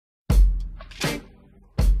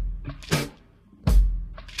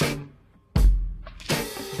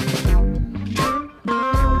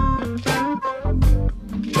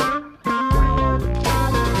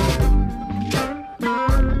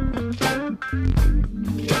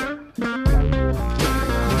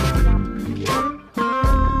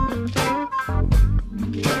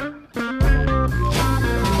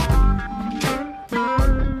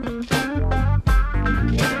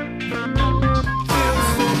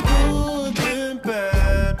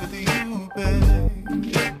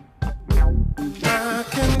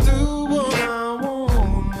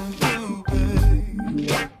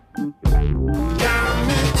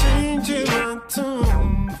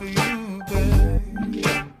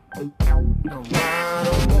No, I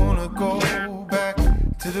don't wanna go back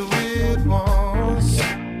to the way it was.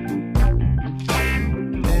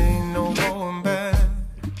 Ain't no going back.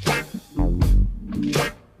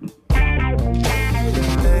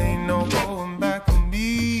 Ain't no going back for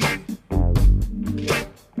me.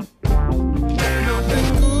 Nothing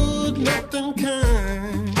good, nothing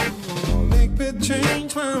kind will make me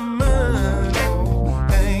change my mind. Oh,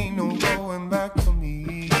 ain't no going back for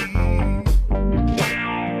me.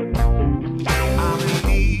 I'll be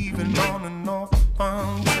leaving on a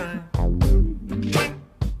northbound train.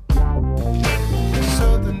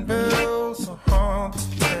 Southern bells are hard to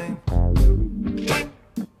tame.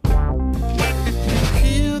 If you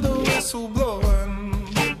hear the whistle blowing,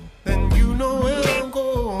 then you know where I'm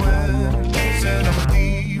going. Said I'm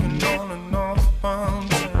leaving on a northbound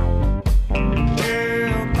train.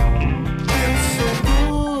 Yeah, it's so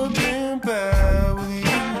good being bad with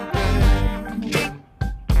you, babe.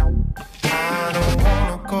 I don't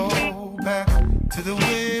wanna go back to the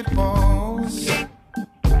way it was.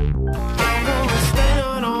 I'm gonna stay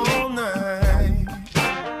out all night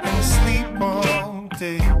and sleep all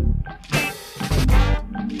day.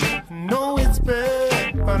 Know it's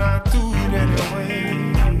bad, but I do it anyway.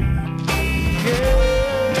 Yeah.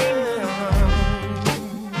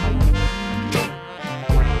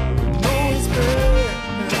 Know it's bad.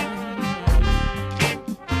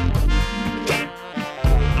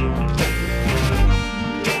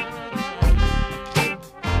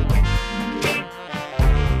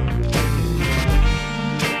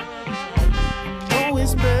 Know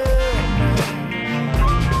it's bad.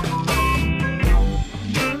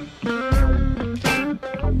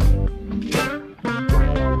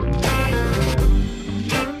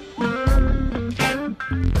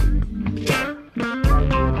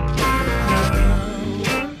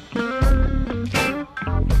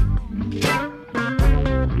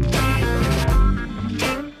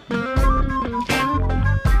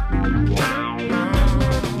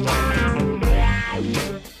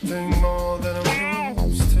 Think more than I'm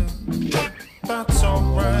used to. That's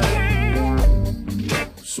alright.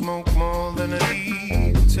 Smoke more than I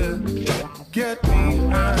need to get me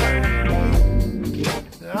high.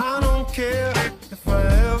 I don't care if I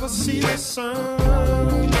ever see the sun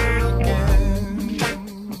again.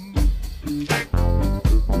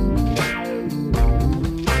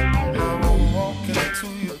 I will walk into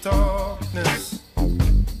your darkness.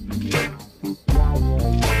 I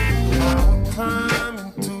will climb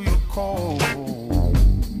into your cold.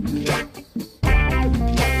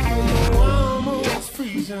 Oh, I'm almost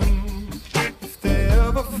freezing. If they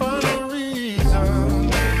ever find a reason,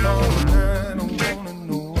 darling, I don't wanna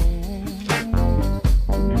know.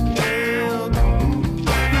 Well,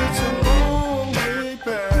 it's a long way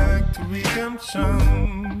back to redemption.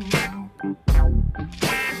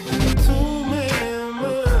 Too many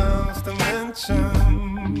miles to mention.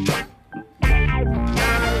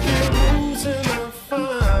 Losing the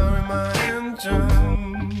fire in my engine.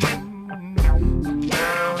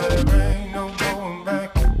 Now there ain't no going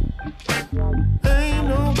back. Ain't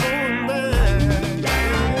no going back.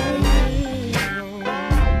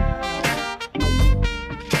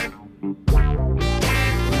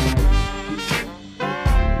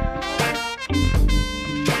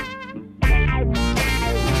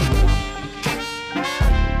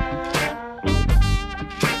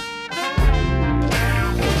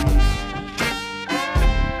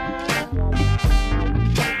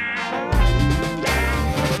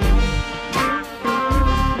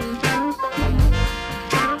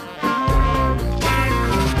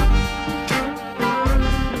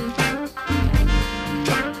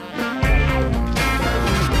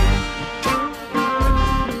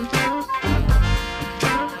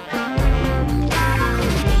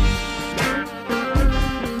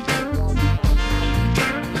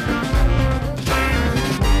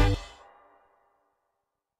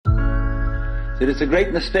 It is a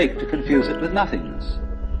great mistake to confuse it with nothingness.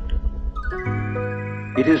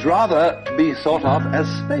 It is rather to be thought of as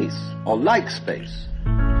space, or like space,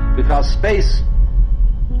 because space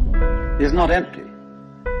is not empty.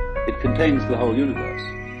 It contains the whole universe.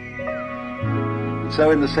 And so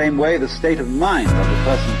in the same way, the state of mind of the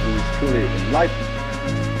person who is truly enlightened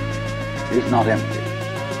is not empty.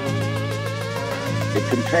 It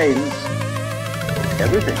contains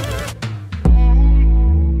everything.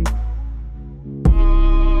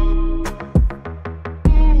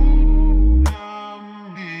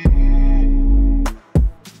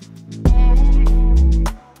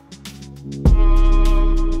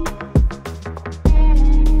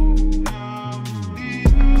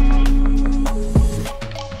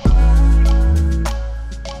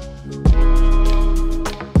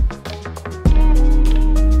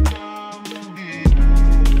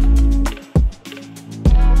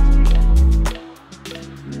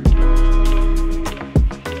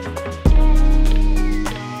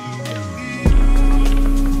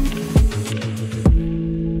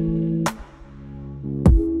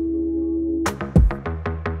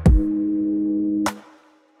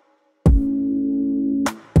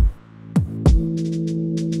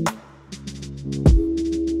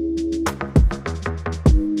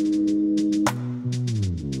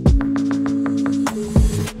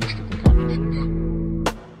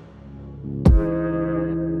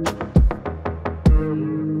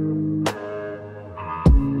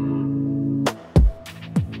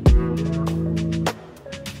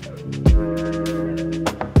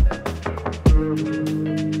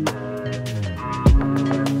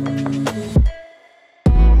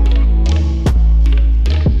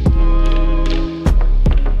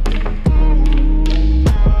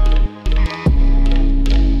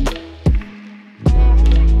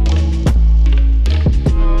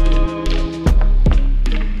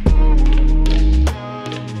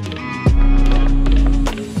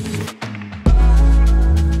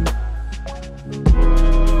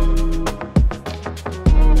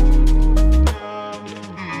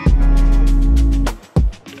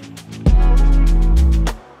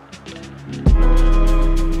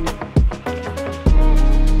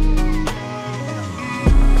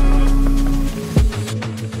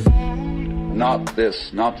 not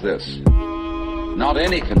this, not this, not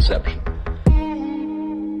any conception.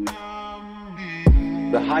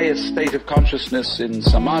 The highest state of consciousness in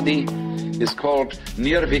samadhi is called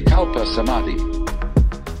nirvikalpa samadhi,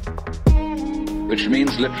 which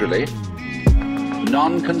means literally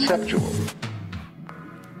non-conceptual.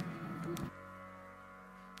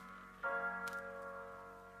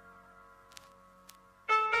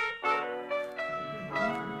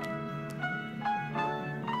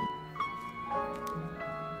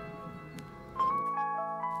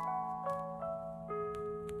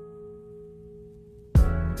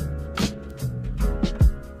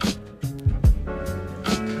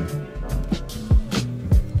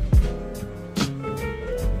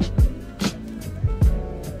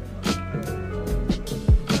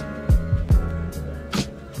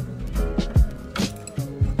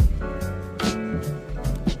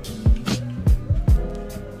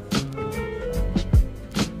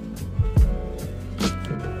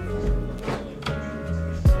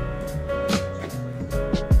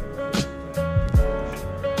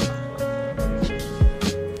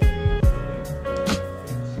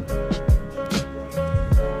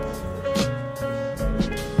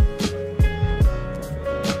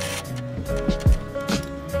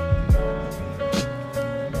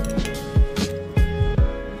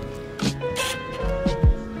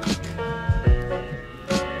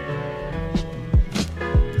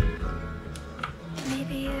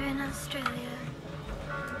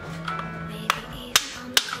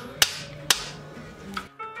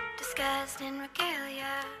 In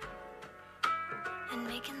regalia and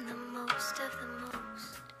making the most of the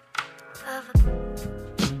most of a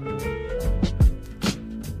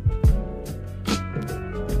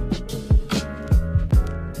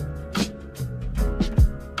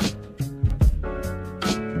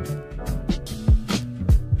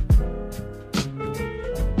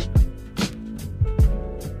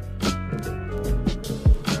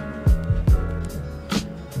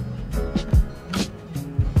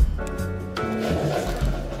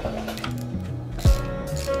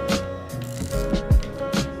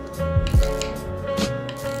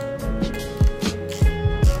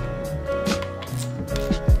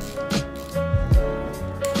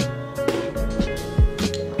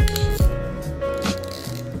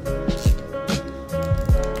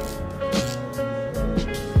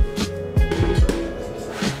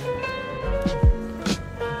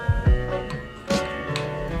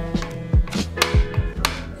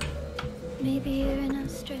maybe you're in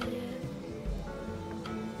Australia,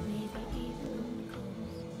 maybe even on the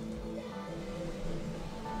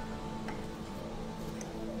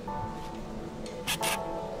coast.